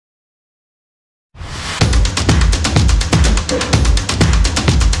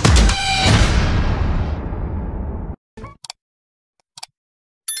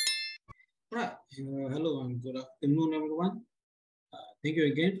Hello and good afternoon, everyone. Thank you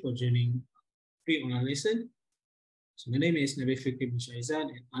again for joining free online lesson. So my name is Nabi Fikri bin Shaizan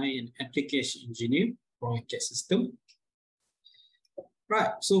and I am an application engineer from AutoCAD system.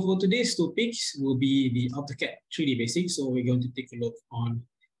 Right, so for today's topics will be the AutoCAD 3D basics. So we're going to take a look on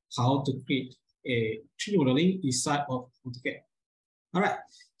how to create a 3D modeling inside of AutoCAD. All right,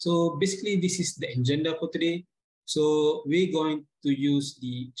 so basically this is the agenda for today. So we're going to use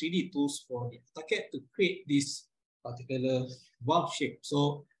the 3D tools for the AutoCAD to create this particular valve shape.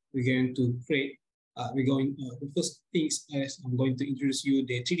 So we're going to create, the first things as I'm going to introduce you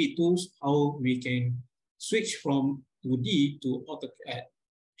the 3D tools, how we can switch from 2D to AutoCAD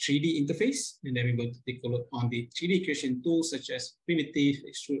 3D interface. And then we're going to take a look on the 3D creation tools such as primitive,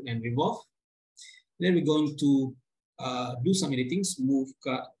 extrude, and revolve. Then we're going to do some editing, move,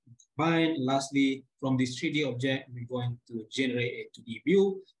 cut, combine. Lastly, from this 3D object, we're going to generate a 2D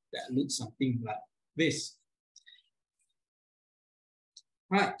view that looks something like this.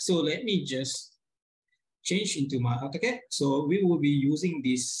 All right, so let me just change into my AutoCAD. So we will be using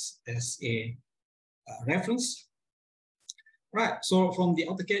this as a reference. Right, so from the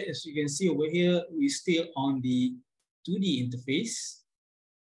AutoCAD, as you can see over here, we're still on the 2D interface.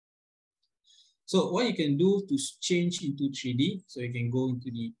 So what you can do to change into 3D, so you can go into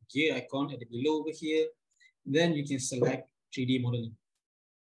the gear icon at the below over here, then you can select 3D modeling.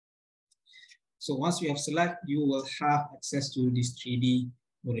 So once you have selected, you will have access to this 3D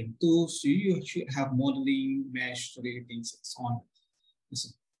modeling tool. So you should have modeling, mesh, solid things, and so on.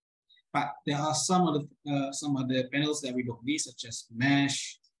 But there are some other panels that we don't need, such as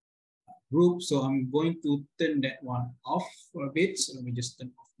mesh, group. So I'm going to turn that one off for a bit. So let me just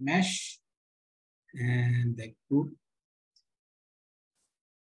turn off mesh and the group.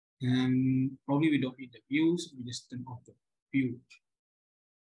 And probably we don't need the view, so we just turn off the view.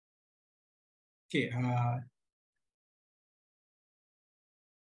 Okay.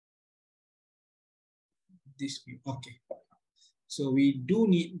 This view. Okay. So we do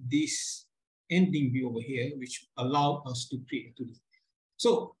need this ending view over here, which allow us to create 2D.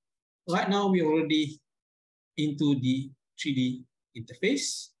 So right now we're already into the 3D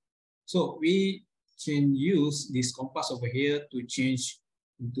interface. So we can use this compass over here to change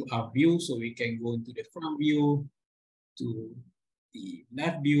into our view. So we can go into the front view, to the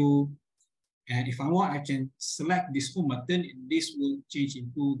left view. And if I want, I can select this home button and this will change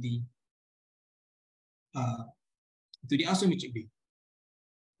into the isometric view.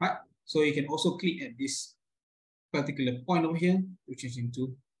 Right? So you can also click at this particular point over here to change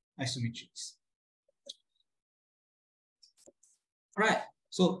into isometrics. All right,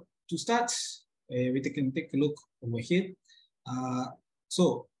 so to start, we can take a look over here.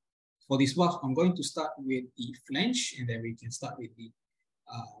 So for this work, I'm going to start with the flange and then we can start with the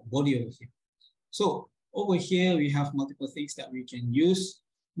body over here. So over here, we have multiple things that we can use.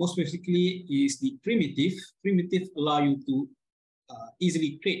 Most basically is the primitive. Primitive allow you to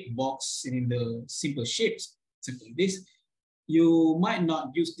easily create box cylinder simple shapes, simple like this. You might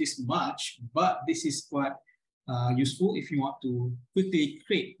not use this much, but this is quite useful if you want to quickly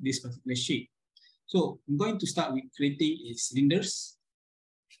create this particular shape. So I'm going to start with creating a cylinders.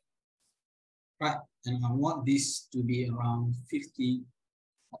 Right, and I want this to be around 50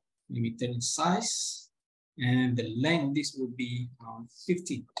 millimeter in size, and the length of this would be around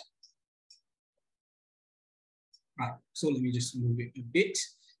 15. Right, so let me just move it a bit.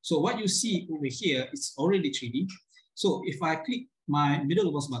 So what you see over here, it's already 3D. So if I click my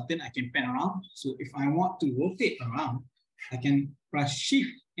middle mouse button, I can pan around. So if I want to rotate around, I can press Shift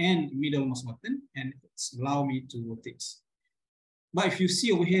and middle mouse button, and it's allow me to rotate. But if you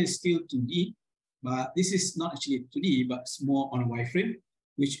see over here, it's still 2D, but this is not actually 2D, but it's more on a wireframe,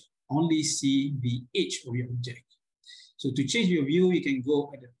 which only see the edge of your object. So to change your view, you can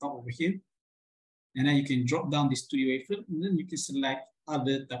go at the top over here, and then you can drop down this 2D wireframe, and then you can select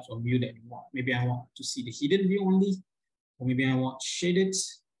other types of view that you want. Maybe I want to see the hidden view only, or maybe I want shaded,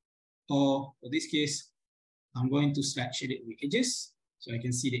 or for this case, I'm going to select shaded with edges, so I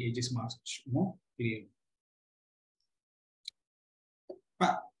can see the edges much more clearly.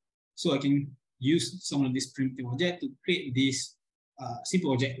 Right. So I can use some of this primitive object to create this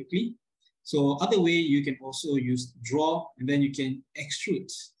simple object quickly. So other way, you can also use draw, and then you can extrude,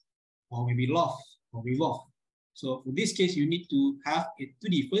 or maybe loft, or revolve. So for this case, you need to have a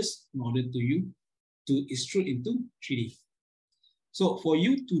 2D first in order to you to extrude into 3D. So for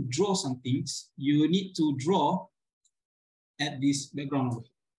you to draw some things, you need to draw at this background over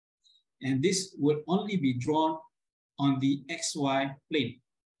here. And this will only be drawn on the XY plane.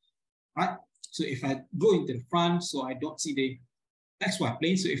 Right? So if I go into the front, so I don't see the XY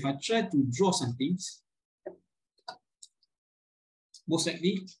plane. So if I try to draw some things, most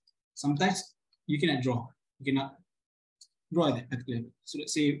likely, sometimes you cannot draw. You cannot draw that particular. So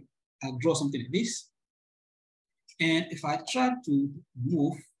let's say I draw something like this. And if I try to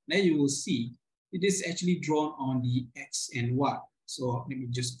move, then you will see it is actually drawn on the X and Y. So let me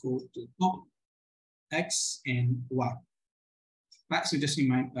just go to top, X and Y. Right, so just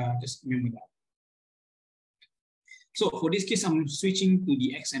remember that. So for this case, I'm switching to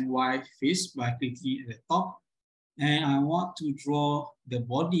the X and Y face by clicking at the top. And I want to draw the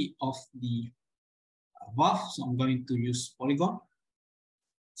body of the valve. So I'm going to use polygon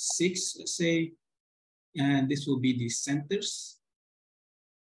 6, let's say. And this will be the centers.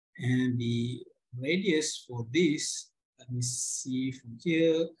 And the radius for this, let me see from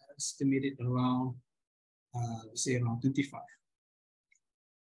here, estimated around, let's say around 25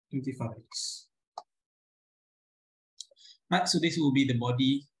 radius. Right, so this will be the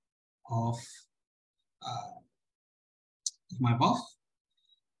body of my valve.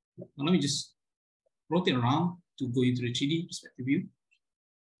 Now let me just rotate around to go into the 3D perspective view.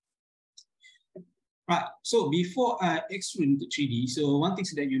 Right, so before I extrude into 3D, so one thing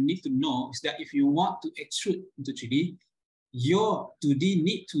that you need to know is that if you want to extrude into 3D, your 2D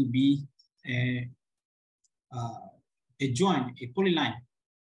need to be a joint, a polyline,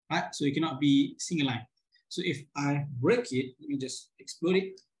 right? So it cannot be single line. So if I break it, let me just explode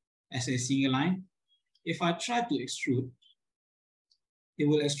it as a single line. If I try to extrude, it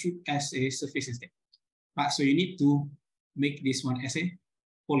will extrude as a surface instead. Right, so you need to make this one as a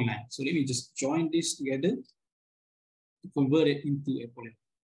polyline. So let me just join this together to convert it into a polyline.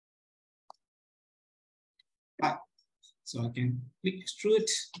 Right, so I can click extrude,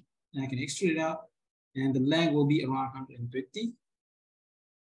 and I can extrude it out, and the length will be around 120.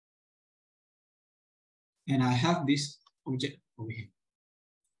 And I have this object over here.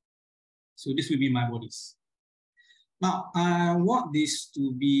 So this will be my bodies. Now, I want this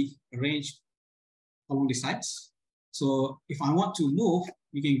to be arranged along the sides. So if I want to move,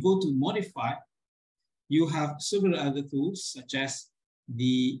 you can go to modify. You have several other tools such as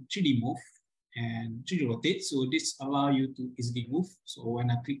the 3D move and 3D rotate. So this allows you to easily move. So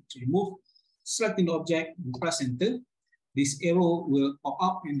when I click 3D move, selecting the object, press enter, this arrow will pop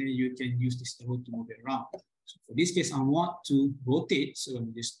up and then you can use this arrow to move it around. So for this case, I want to rotate. So let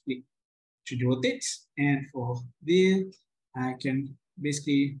me just click 3D rotate. And for there, I can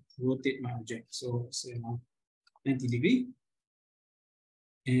basically rotate my object. So say 90 degree.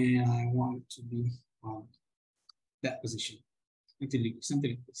 And I want it to be on that position,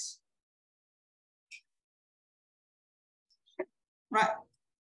 something like this. Right.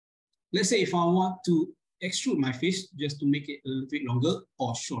 Let's say if I want to extrude my face just to make it a little bit longer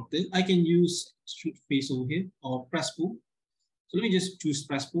or shorter, I can use extrude face over here or press pull. So let me just choose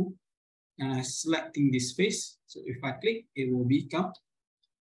press pull and I'm selecting this face. So if I click, it will become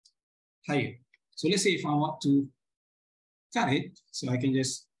higher. So let's say if I want to cut it, so I can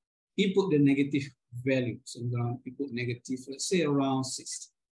just input the negative value. So I'm going to input negative, let's say around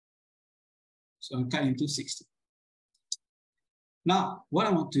 60. So I'm cutting to 60. Now, what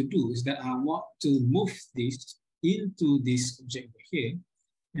I want to do is that I want to move this into this object over here,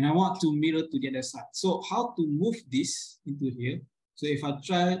 and I want to mirror to the other side. So how to move this into here? So if I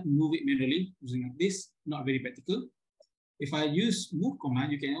try to move it manually using like this, not very practical. If I use move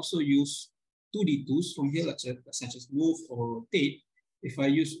command, you can also use 2D tools from here, such as move or rotate. If I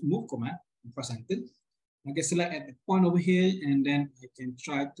use move command, press enter, I can select at the point over here, and then I can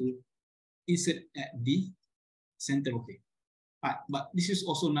try to insert at the center of it. Right, but this is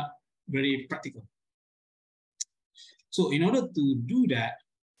also not very practical. So in order to do that,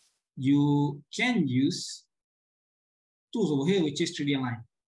 you can use tools over here, which is 3D align.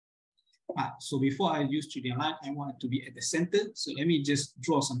 Right, so before I use 3D align, I want it to be at the center. So let me just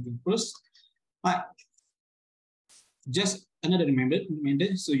draw something first. Right. Just another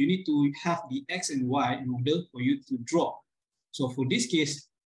reminder, so you need to have the X and Y in order for you to draw. So for this case,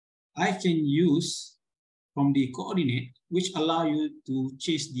 I can use from the coordinate, which allow you to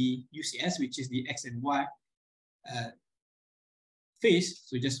change the UCS, which is the X and Y face.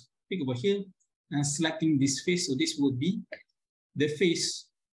 So just pick over here and selecting this face. So this will be the face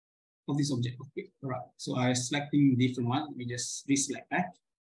of this object. Okay, all right. So I'm selecting different one. Let me just reselect back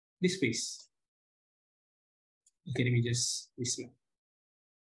this face. Okay, let me just reselect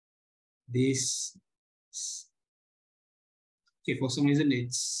this. Okay, for some reason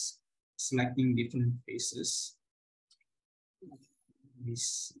it's selecting different faces.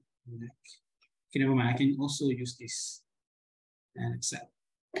 This neck. Okay, never mind. I can also use this and accept.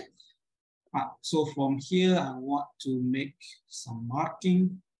 So from here, I want to make some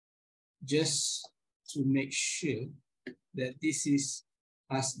marking just to make sure that this is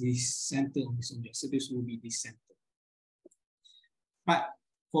as the center of this object. So this will be the center. But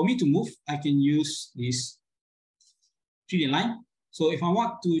for me to move, I can use this 3D line. So if I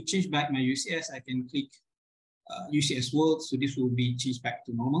want to change back my UCS, I can click UCS world. So this will be changed back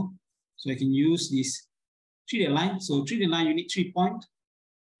to normal. So I can use this 3D line. So 3D line, you need 3 points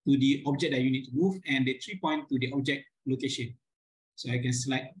to the object that you need to move, and the 3 points to the object location. So I can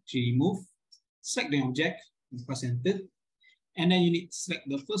select 3D move, select the object, and press enter. And then you need to select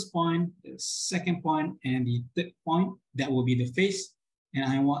the first point, the second point, and the third point. That will be the face. And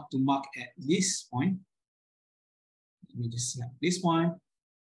I want to mark at this point. Let me just select this point,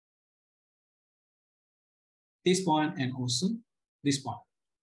 and also this point.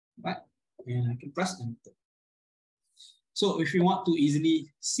 Right? And I can press enter. So if you want to easily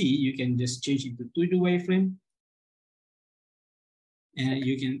see, you can just change it to 2D wireframe. And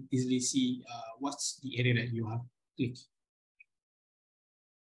you can easily see what's the area that you have clicked.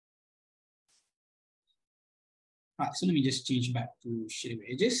 All right, so let me just change back to shaded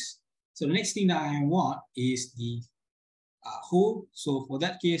edges. So the next thing that I want is the hole. So for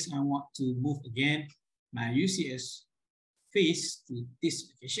that case, I want to move again my UCS face to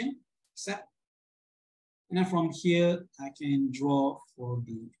this location, set. And then from here, I can draw for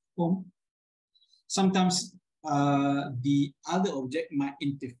the home. Sometimes the other object might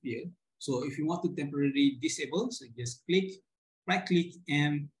interfere. So if you want to temporarily disable, so just click, right click,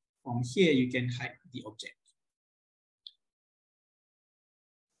 and from here you can hide the object.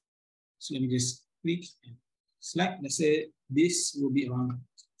 So let me just click and select. Let's say this will be around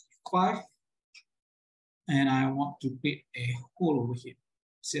 5. And I want to create a hole over here,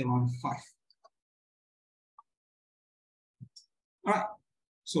 say around 5. All right,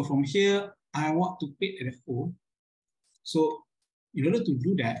 so from here, I want to create a hole. So in order to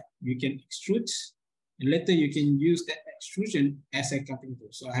do that, you can extrude, and later you can use that extrusion as a cutting tool.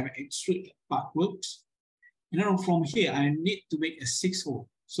 So I have an extrude part works. And then from here, I need to make a 6 hole.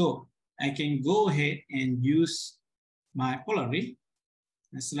 So I can go ahead and use my Polaroid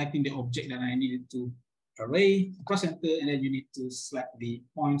and selecting the object that I needed to array, press enter, and then you need to select the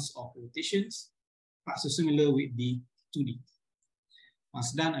points of rotations. So similar with the 2D.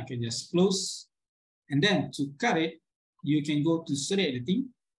 Once done, I can just close. And then to cut it, you can go to 3D editing.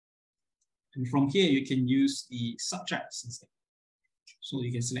 And from here, you can use the subtracts instead. So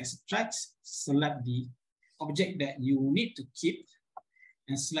you can select subtracts, select the object that you need to keep,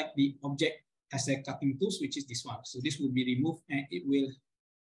 and select the object as a cutting tools, which is this one. So this will be removed and it will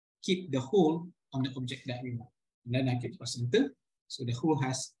keep the hole on the object that we want. And then I can press enter. So the hole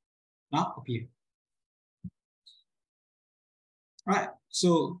has now appeared. All right,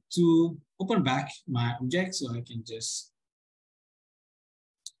 so to open back my object, so I can just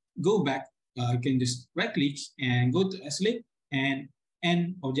go back. I can just right click and go to isolate and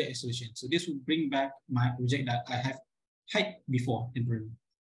end object isolation. So this will bring back my object that I have hide before temporarily.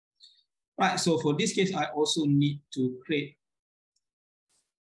 Right, so for this case, I also need to create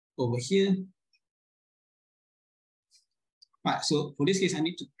over here. Right, so for this case, I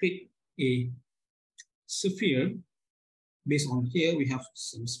need to create a sphere. Based on here, we have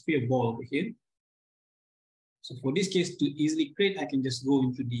some sphere ball over here. So for this case, to easily create, I can just go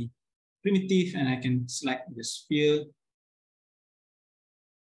into the primitive and I can select the sphere.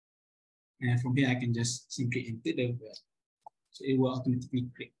 And from here, I can just simply enter the word. So it will automatically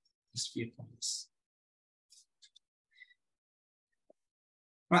create the sphere for us.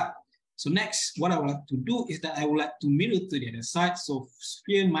 Right. So next, what I would like to do is that I would like to mirror to the other side. So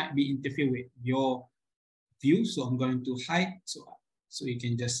sphere might be interfere with your view. So I'm going to hide. So you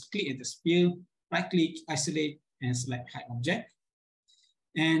can just click at the sphere, right click, isolate, and select hide object.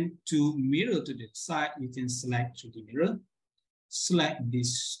 And to mirror to the side, you can select 3D mirror, select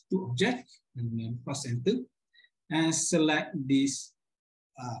these 2 objects, and then press enter, and select this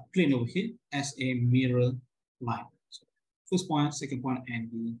plane over here as a mirror line. So first point, second point, and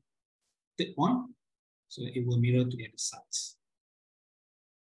the third point. So it will mirror to the other sides.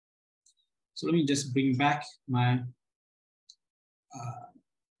 So let me just bring back my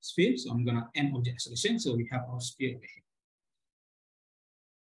sphere. So I'm gonna end object isolation. So we have our sphere over here.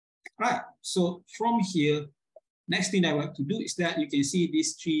 Right, so from here, next thing I want to do is that you can see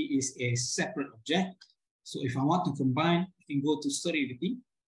this tree is a separate object. So if I want to combine, I can go to solid editing,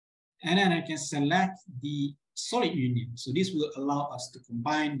 and then I can select the solid union. So this will allow us to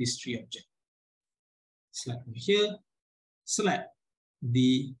combine these 3 objects. Select from here, select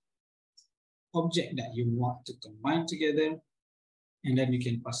the object that you want to combine together, and then you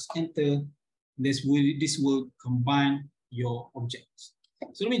can press enter, This will combine your objects.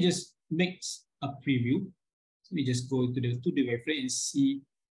 So let me just make a preview. Let me just go to the 2D wireframe and see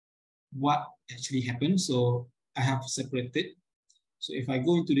what actually happened. So I have separated. So if I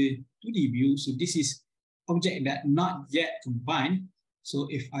go into the 2D view, so this is object that not yet combined. So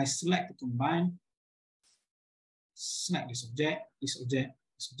if I select combine, select this object, this object,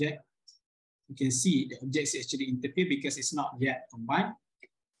 this object, you can see the objects actually interfere because it's not yet combined.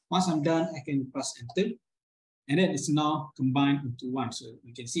 Once I'm done, I can press enter, and then it's now combined into one. So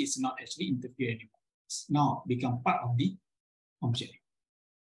you can see it's not actually interfere anymore. It's now become part of the object.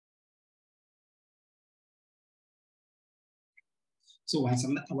 So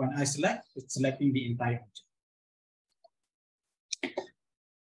when I select, it's selecting the entire object.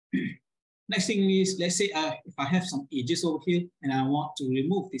 Next thing is, let's say if I have some edges over here and I want to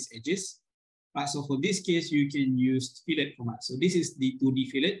remove these edges. Right, so for this case, you can use fillet format. So this is the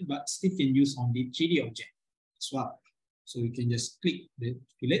 2D fillet, but still can use on the 3D object as well. So you can just click the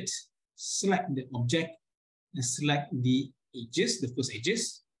fillet, select the object, and select the edges, the first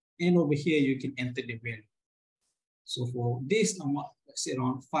edges. And over here, you can enter the value. So for this, I want, let's say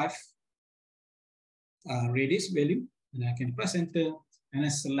around 5 radius value, and I can press enter, and I'm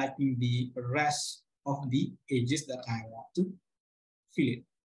selecting the rest of the edges that I want to fillet.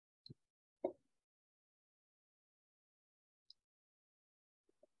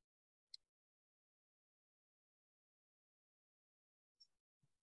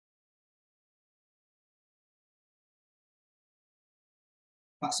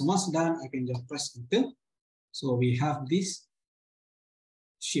 So once done, I can just press enter. So we have this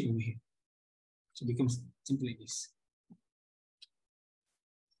shape over here. So it becomes something like this.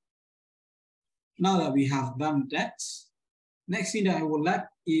 Now that we have done that, next thing that I would like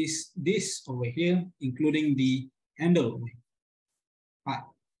is this over here, including the handle over here. Right.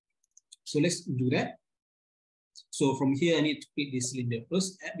 So let's do that. So from here, I need to pick this cylinder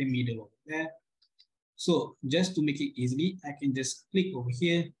first at the middle over there. So just to make it easily, I can just click over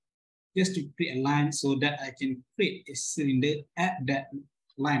here just to create a line so that I can create a cylinder at that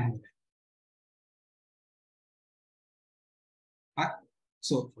line over there. Right.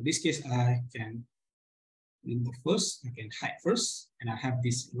 So for this case, I can remove first, I can hide first, and I have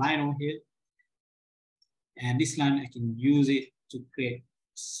this line over here. And this line, I can use it to create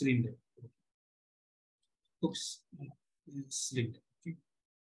cylinder. Oops, cylinder. Okay.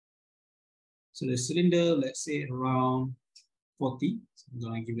 So the cylinder, let's say around 40. So I'm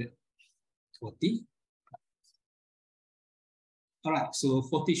gonna give it 40. All right, so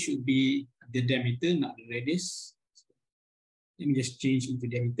 40 should be the diameter, not the radius. So let me just change into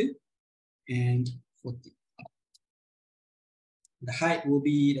diameter and 40. The height will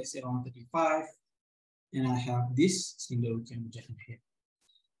be, let's say, around 35. And I have this cylinder we can project here.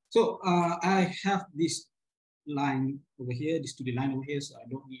 So I have this line over here, this 2D line over here, so I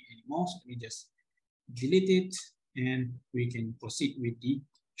don't need anymore. So let me just delete it, and we can proceed with the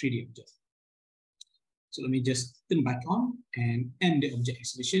 3D object. So let me just turn back on and end the object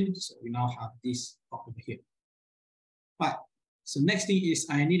exhibition. So we now have this top over here. Right. So next thing is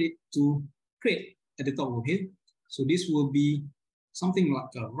I needed to create at the top over here. So this will be something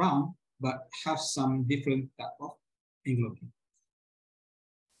like a round, but have some different type of angle.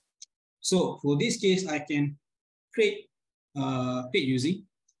 So for this case, I can create using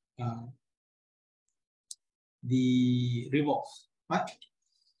the revolve, right?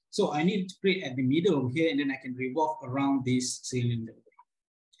 So I need to create at the middle over here, and then I can revolve around this cylinder.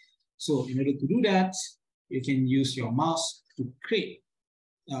 So in order to do that, you can use your mouse to create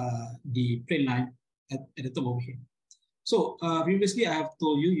the plane line at the top over here. So previously I have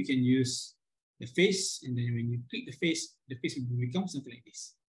told you can use the face, and then when you click the face will become something like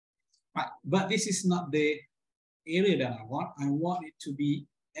this. Right, but this is not the area that I want. I want it to be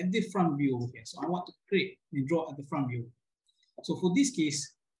at the front view over here. So I want to create and draw at the front view. So for this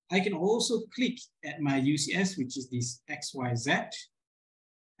case, I can also click at my UCS, which is this XYZ,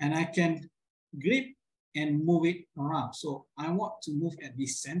 and I can grip and move it around. So I want to move at the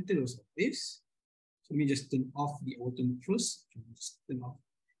center of this. So let me just turn off the auto move first. Just turn off,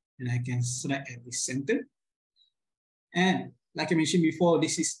 and I can select at the center. And like I mentioned before,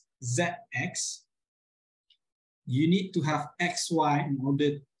 this is ZX. You need to have XY in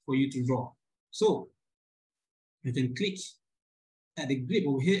order for you to draw. So you can click at the grip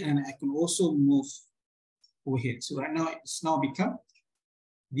over here, and I can also move over here. So right now it's now become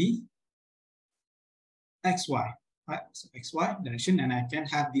the XY, right? So XY direction, and I can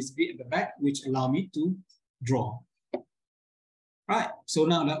have this grip at the back, which allow me to draw. Right, so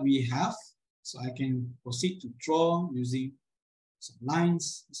now that we have, so I can proceed to draw using some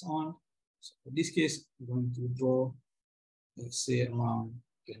lines and so on. So for this case, I'm going to draw, let's say around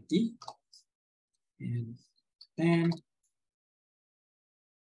 20 and 10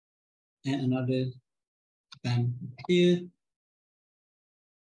 and another 10 here,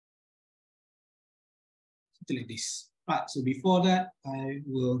 something like this. Right, so before that, I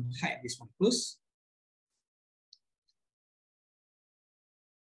will hide this one first.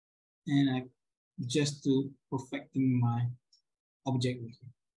 And I just to perfecting my object over here.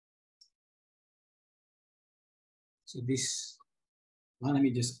 So this one, let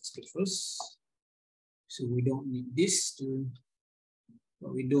me just exclude first. So we don't need this to,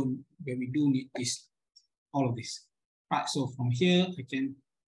 but we do need this, all of this. Right, so from here, I can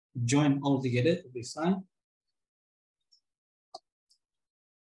join all together to this side.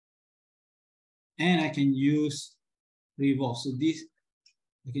 And I can use revolve. So this,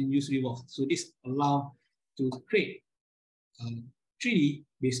 I can use revolve. So this allow to create 3D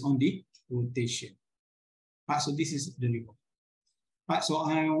based on the rotation. Right, so this is the revolve. Right, so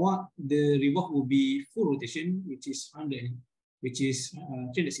I want the revolve will be full rotation, which is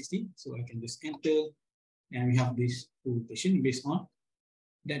 360. So I can just enter, and we have this full rotation based on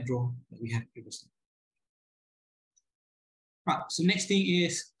that draw that we had previously. Right, so next thing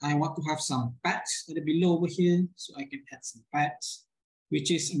is I want to have some paths at the below over here, so I can add some paths, which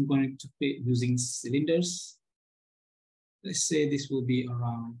is I'm going to create using cylinders. Let's say this will be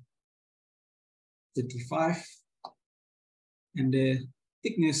around 35, and the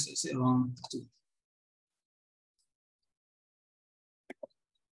thickness is around 2.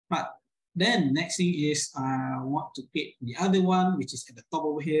 Right, then next thing is I want to create the other one, which is at the top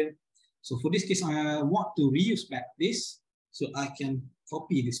over here. So for this case, I want to reuse back this. So I can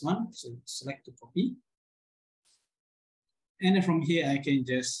copy this one. So select to copy. And then from here, I can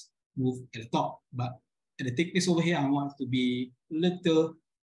just move at the top. But at the thickness over here, I want to be a little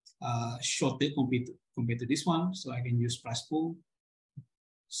shorter compared to this one. So I can use press pull,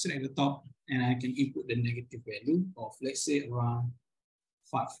 select the top, and I can input the negative value of, let's say, around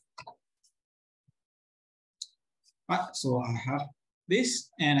 5. Right, so I have this,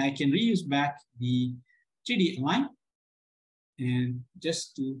 and I can reuse back the 3D align, and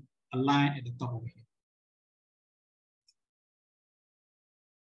just to align at the top over here.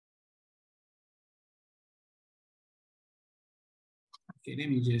 Okay, let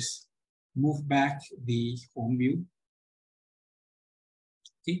me just move back the home view.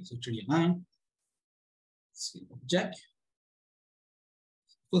 Okay, so 3D align, select object,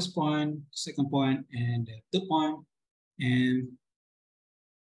 first point, second point, and the third point, and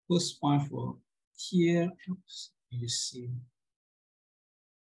first point for here. Oops, you see.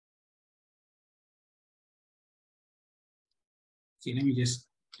 Okay, let me just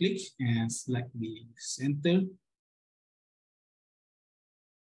click and select the center.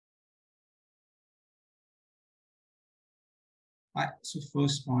 Right, so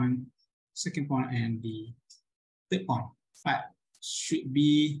first point, second point, and the third point. Right, should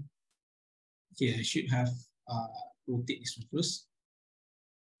be, okay, I should have rotate this one first.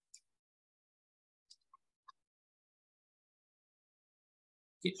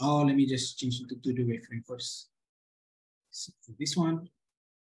 Okay, oh, let me just change it to 2D wireframe first. So for this one,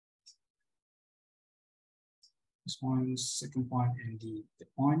 second point, and the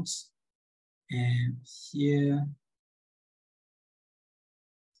points. And here,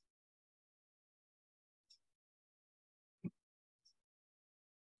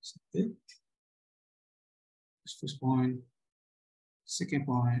 first point, second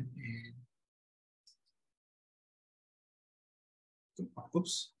point, and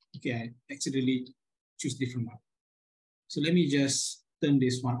oops, okay, I accidentally choose different one. So let me just turn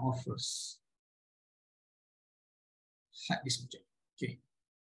this one off first. Hide this object. Okay.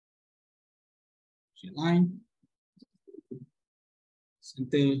 Line,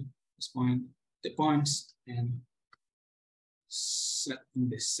 center, this point, the points, and selecting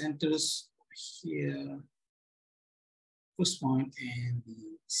the centers over here. First point and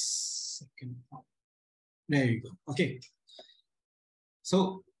the second point. There you go. Okay.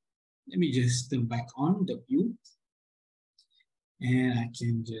 So let me just turn back on the view, and I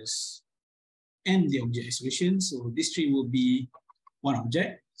can just end the object isolation. So this tree will be one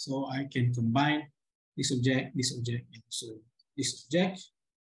object. So I can combine this object, and so this object.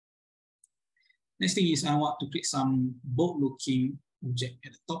 Next thing is I want to create some boat-looking object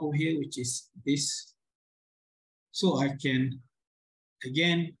at the top over here, which is this. So I can,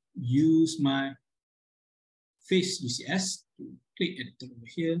 again, use my face UCS to click at the top over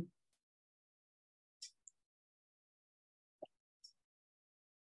here.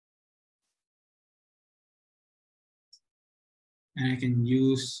 And I can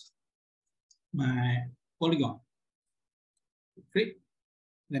use my polygon. Great.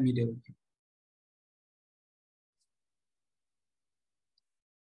 Let me do it.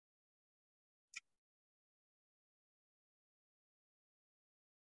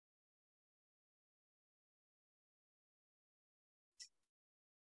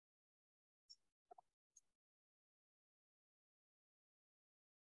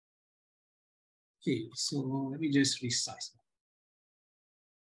 Okay, so let me just resize.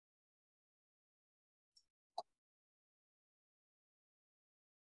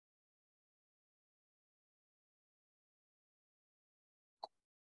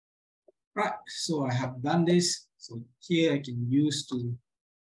 Right, so I have done this. So here I can use to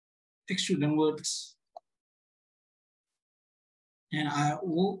extrude downwards. And I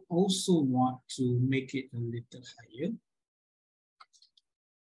will also want to make it a little higher.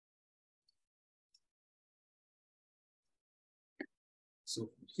 So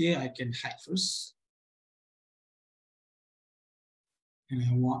here I can hide first. And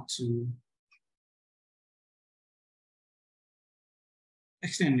I want to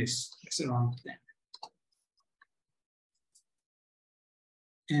extend this. It's around 10.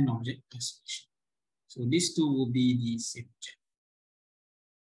 And object isolation. So these two will be the same object.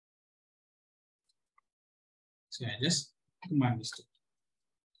 So I just combine these two.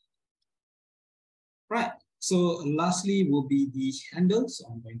 Right. So lastly will be the handle. So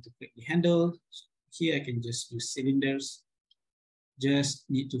I'm going to click the handle. So here I can just use cylinders. Just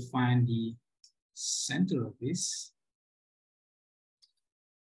need to find the center of this.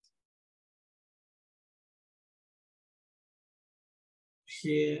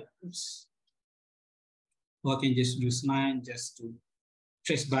 Here, oops. Or I can just use 9 just to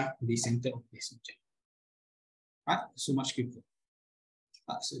trace back the center of this object. Right, so much quicker.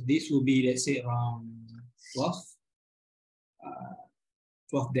 So this will be, let's say, around 12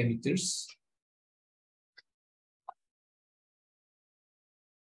 diameters.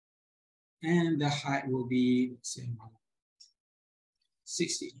 And the height will be, let's say,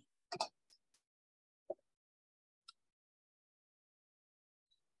 60.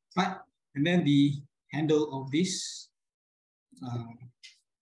 Right, and then the handle of this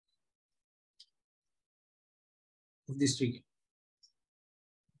trigger.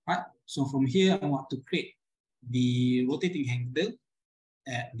 Right, so from here I want to create the rotating handle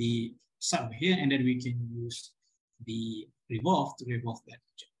at the side here, and then we can use the revolve to revolve that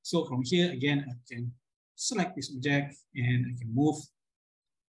object. So from here again, I can select this object and I can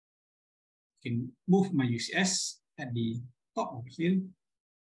move my UCS at the top of here.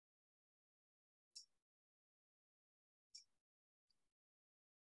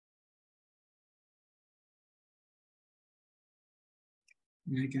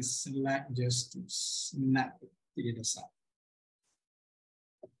 And I can select just to snap it to the other side.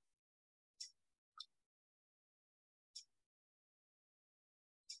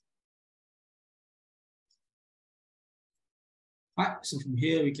 Right, so from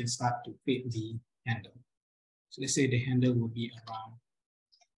here we can start to create the handle. So let's say the handle will be around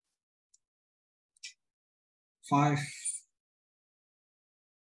 5.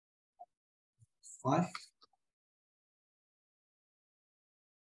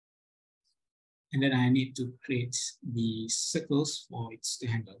 And then I need to create the circles for its to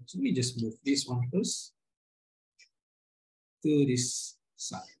handle. So let me just move this one first to this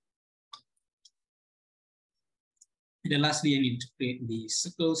side. And then lastly, I need to create the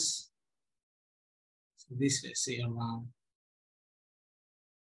circles. So this, let's say around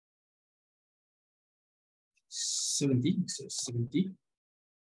 70, so 70.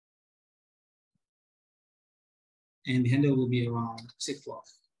 And the handle will be around 12.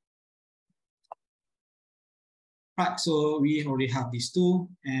 Right, so we already have these two,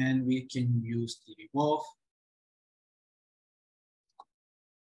 and we can use the revolve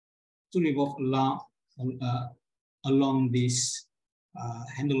to revolve along this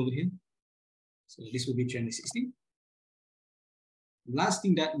handle over here. So this will be 360. Last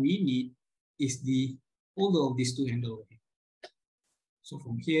thing that we need is the holder of these two handles over here. So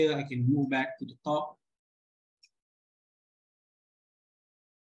from here, I can move back to the top.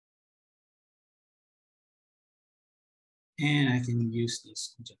 And I can use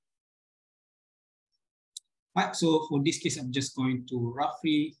this object. Right, so for this case, I'm just going to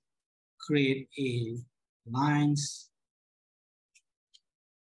roughly create a lines.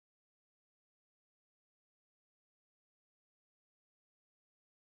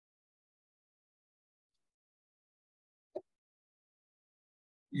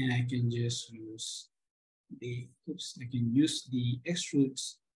 And I can just use the, I can use the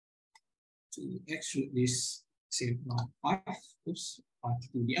extrudes to extrude this, say, 5 to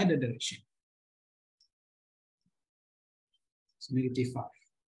the other direction. So -5.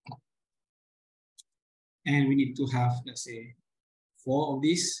 And we need to have, let's say, 4 of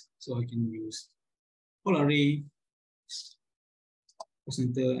these. So I can use whole array,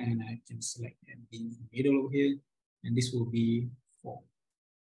 center, and I can select the middle over here. And this will be 4.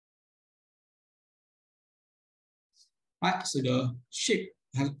 Right, so the shape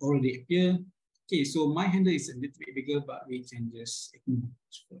has already appeared. Okay, so my handle is a little bit bigger, but we can just ignore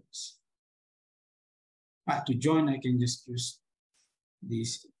this first. Right, to join, I can just use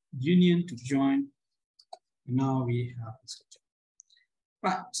this union to join. And now we have this.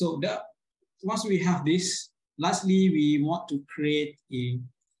 Right, so once we have this, lastly, we want to create a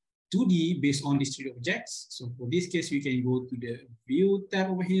 2D based on these 3 objects. So for this case, we can go to the View tab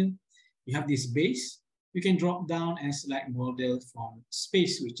over here. You have this base. You can drop down and select model from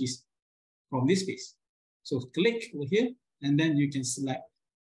space, which is from this space. So click over here, and then you can select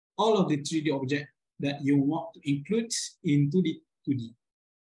all of the 3D objects that you want to include into the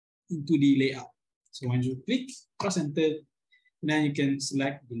 2D layout. So when you click, press enter, then you can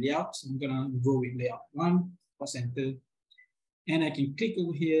select the layout. So I'm gonna go with layout 1, press enter, and I can click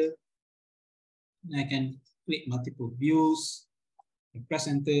over here, and I can click multiple views, and press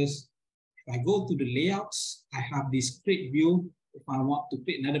enter. If I go to the layouts, I have this create view. If I want to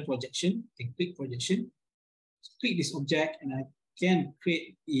create another projection, I can click projection, click this object, and I can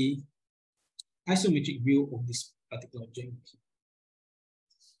create a isometric view of this particular object.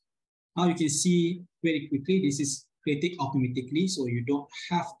 Now you can see very quickly, this is created automatically, so you don't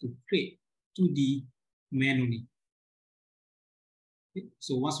have to create 2D manually. Okay.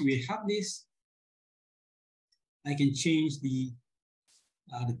 So once we have this, I can change the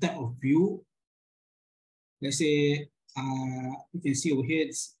type of view. Let's say you can see over here,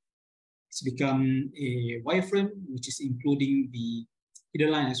 it's become a wireframe, which is including the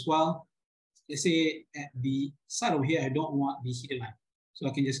header line as well. Let's say at the side over here, I don't want the header line. So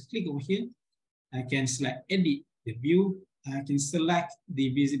I can just click over here. I can select edit the view. I can select the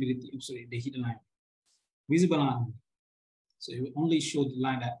visibility, sorry, the header line, visible line. So it will only show the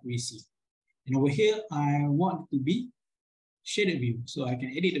line that we see. And over here, I want it to be shaded view. So I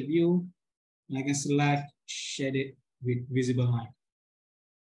can edit the view, and I can select shaded with visible line.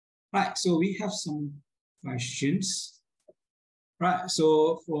 Right, so we have some questions. Right,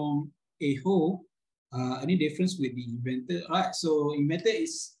 so from a whole, any difference with the Inventor? Right, so Inventor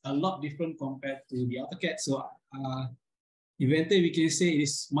is a lot different compared to the AutoCAD. So Inventor, we can say it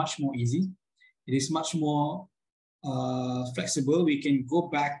is much more easy. It is much more flexible. We can go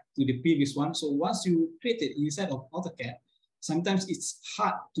back to the previous one. So once you create it inside of AutoCAD, sometimes it's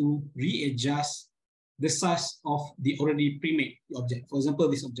hard to readjust the size of the already pre-made object. For example,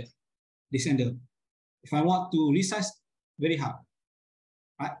 this object, this handle. If I want to resize, very hard.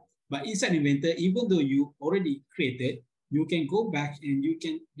 Right? But inside Inventor, even though you already created, you can go back and you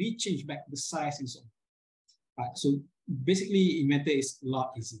can rechange back the size and so on. Right? So basically, Inventor is a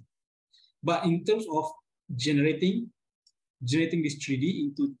lot easier. But in terms of generating this 3D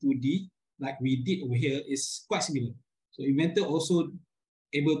into 2D, like we did over here, is quite similar. So Inventor also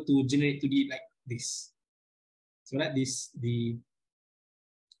able to generate 2D like this. So that is the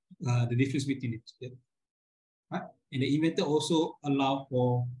difference between it. Right? And the Inventor also allow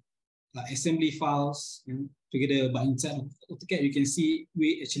for assembly files together, but inside of AutoCAD, you can see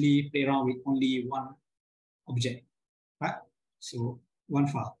we actually play around with only one object, right? So one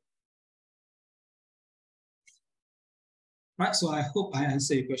file. Right, so I hope I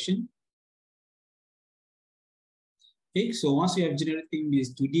answered your question. Okay, so once you have generating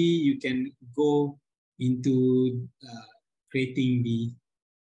this 2D, you can go into creating the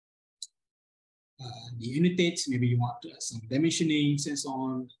annotates. Maybe you want to add some dimensionings and so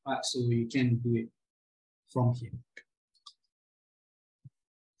on. Right, so you can do it from here.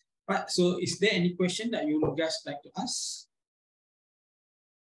 Right, so is there any question that you guys like to ask?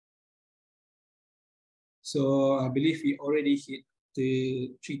 So I believe we already hit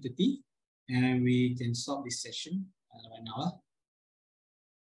the 3:30 and we can stop this session right now.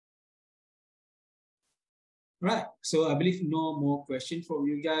 Right, so I believe no more questions from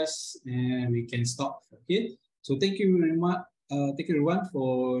you guys and we can stop here. So thank you very much. Thank you everyone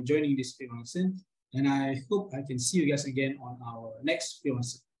for joining this film lesson. And I hope I can see you guys again on our next film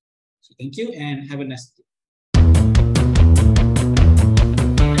lesson. So thank you and have a nice day.